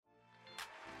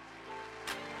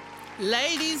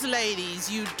Ladies,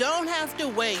 you don't have to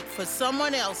wait for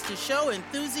someone else to show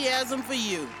enthusiasm for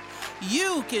you.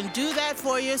 You can do that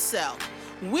for yourself.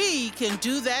 We can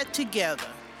do that together.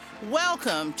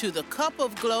 Welcome to the Cup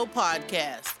of Glow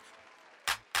podcast.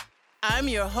 I'm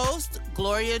your host,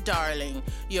 Gloria Darling,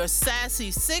 your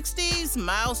sassy 60s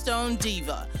milestone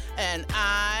diva, and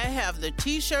I have the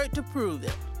t-shirt to prove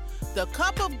it. The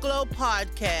Cup of Glow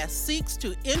podcast seeks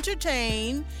to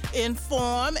entertain,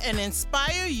 inform, and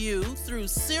inspire you through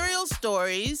serial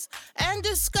stories and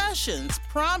discussions,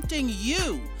 prompting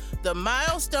you, the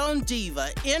milestone diva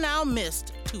in our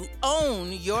midst, to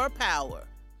own your power.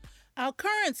 Our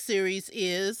current series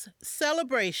is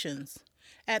Celebrations.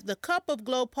 At the Cup of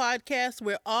Glow podcast,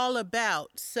 we're all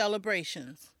about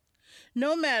celebrations.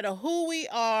 No matter who we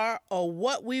are or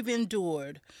what we've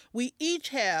endured, we each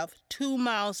have two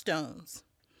milestones.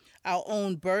 Our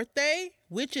own birthday,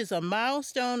 which is a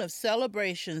milestone of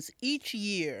celebrations each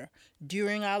year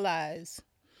during our lives,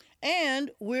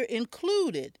 and we're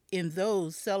included in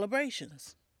those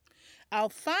celebrations. Our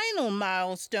final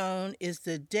milestone is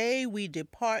the day we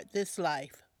depart this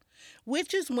life,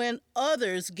 which is when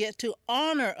others get to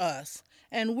honor us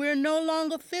and we're no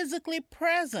longer physically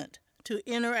present to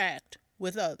interact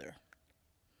with others.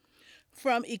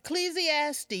 From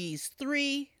Ecclesiastes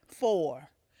 3:4,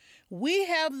 we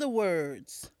have the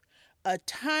words, a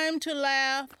time to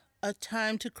laugh, a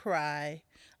time to cry,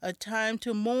 a time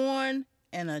to mourn,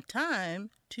 and a time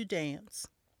to dance.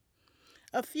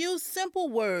 A few simple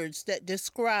words that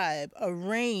describe a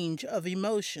range of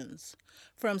emotions,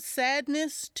 from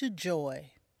sadness to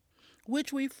joy,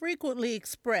 which we frequently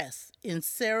express in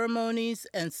ceremonies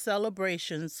and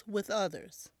celebrations with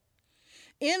others.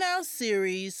 In our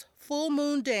series, Full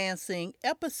Moon Dancing,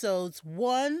 episodes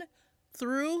 1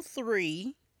 through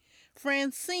 3,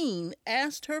 Francine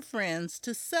asked her friends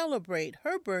to celebrate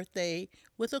her birthday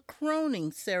with a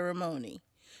croning ceremony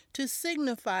to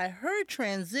signify her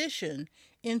transition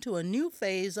into a new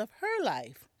phase of her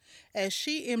life as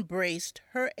she embraced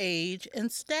her age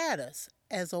and status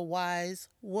as a wise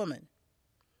woman.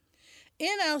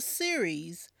 In our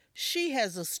series, She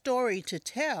Has a Story to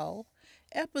Tell,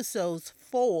 episodes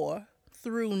 4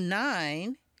 through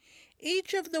 9,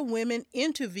 each of the women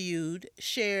interviewed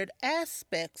shared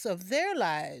aspects of their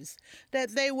lives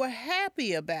that they were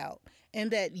happy about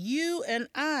and that you and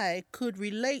I could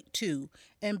relate to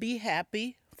and be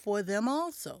happy for them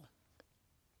also.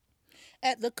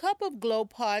 At the Cup of Glow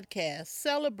podcast,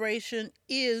 celebration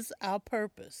is our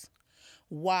purpose.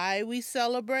 Why we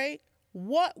celebrate,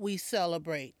 what we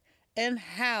celebrate, and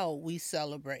how we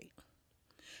celebrate.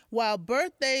 While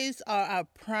birthdays are our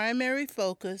primary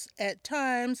focus, at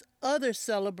times other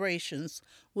celebrations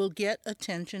will get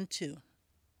attention too.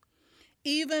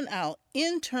 Even our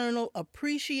internal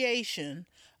appreciation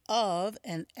of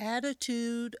an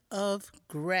attitude of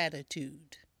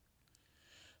gratitude.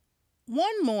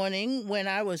 One morning when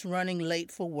I was running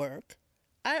late for work,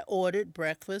 I ordered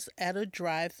breakfast at a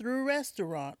drive-through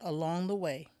restaurant along the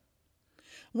way.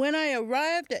 When I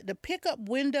arrived at the pickup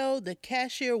window, the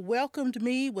cashier welcomed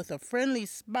me with a friendly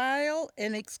smile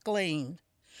and exclaimed,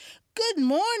 "Good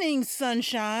morning,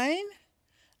 sunshine."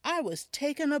 I was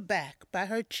taken aback by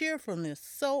her cheerfulness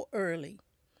so early,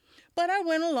 but I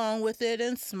went along with it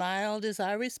and smiled as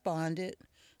I responded,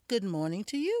 "Good morning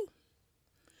to you."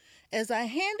 As I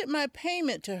handed my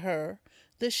payment to her,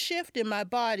 the shift in my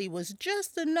body was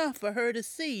just enough for her to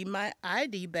see my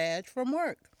ID badge from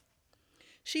work.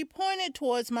 She pointed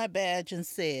towards my badge and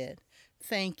said,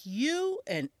 "Thank you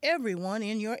and everyone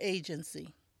in your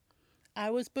agency." I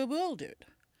was bewildered,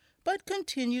 but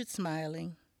continued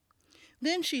smiling.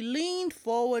 Then she leaned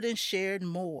forward and shared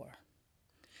more.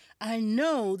 "I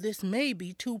know this may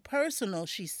be too personal,"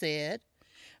 she said,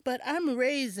 "but I'm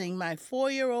raising my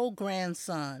 4-year-old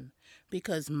grandson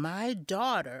because my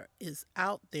daughter is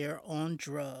out there on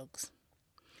drugs.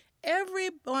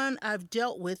 Everyone I've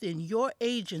dealt with in your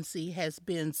agency has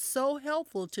been so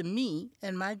helpful to me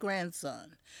and my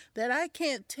grandson that I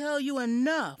can't tell you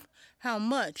enough how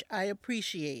much I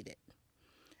appreciate it."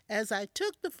 As I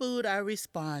took the food, I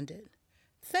responded,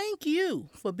 "Thank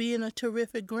you for being a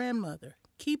terrific grandmother.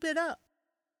 Keep it up."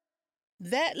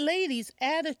 That lady's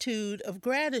attitude of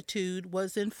gratitude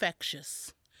was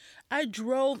infectious. I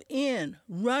drove in,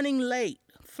 running late,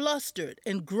 flustered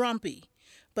and grumpy.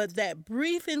 But that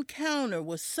brief encounter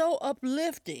was so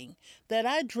uplifting that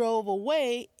I drove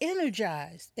away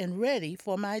energized and ready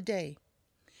for my day.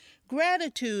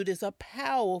 Gratitude is a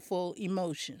powerful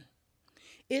emotion.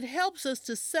 It helps us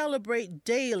to celebrate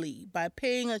daily by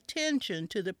paying attention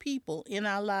to the people in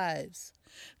our lives,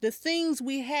 the things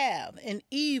we have, and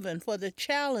even for the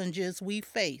challenges we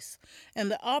face and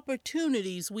the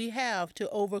opportunities we have to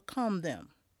overcome them.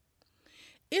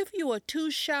 If you are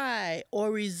too shy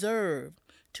or reserved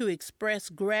to express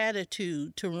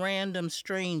gratitude to random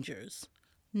strangers,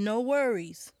 no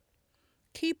worries.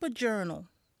 Keep a journal.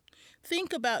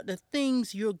 Think about the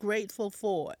things you're grateful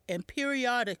for and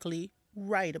periodically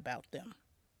write about them.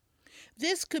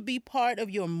 This could be part of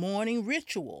your morning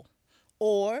ritual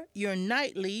or your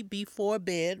nightly before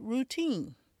bed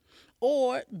routine,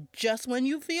 or just when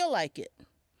you feel like it.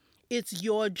 It's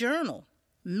your journal.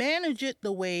 Manage it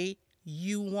the way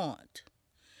you want,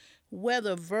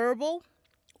 whether verbal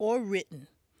or written.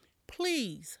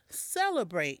 Please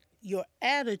celebrate your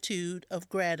attitude of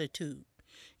gratitude.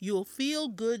 You'll feel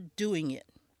good doing it.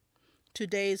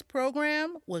 Today's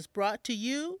program was brought to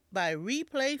you by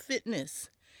Replay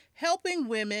Fitness, helping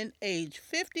women age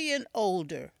 50 and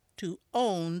older to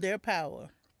own their power.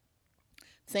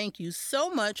 Thank you so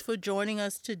much for joining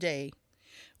us today.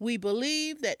 We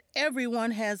believe that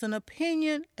everyone has an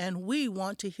opinion, and we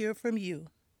want to hear from you.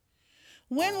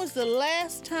 When was the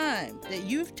last time that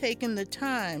you've taken the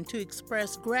time to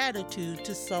express gratitude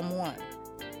to someone?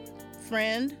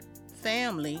 Friend,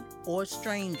 family, or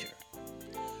stranger?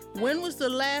 When was the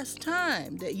last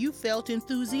time that you felt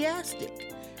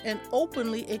enthusiastic and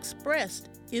openly expressed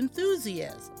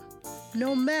enthusiasm,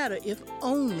 no matter if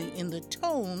only in the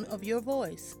tone of your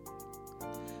voice?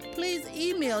 Please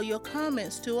email your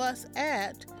comments to us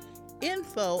at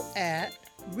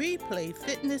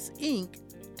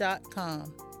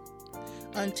info@replayfitnessinc.com.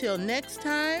 Until next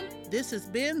time, this has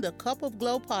been the Cup of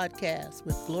Glow podcast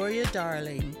with Gloria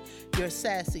Darling, your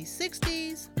sassy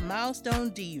 60s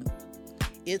milestone diva.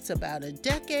 It's about a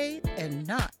decade and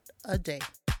not a day.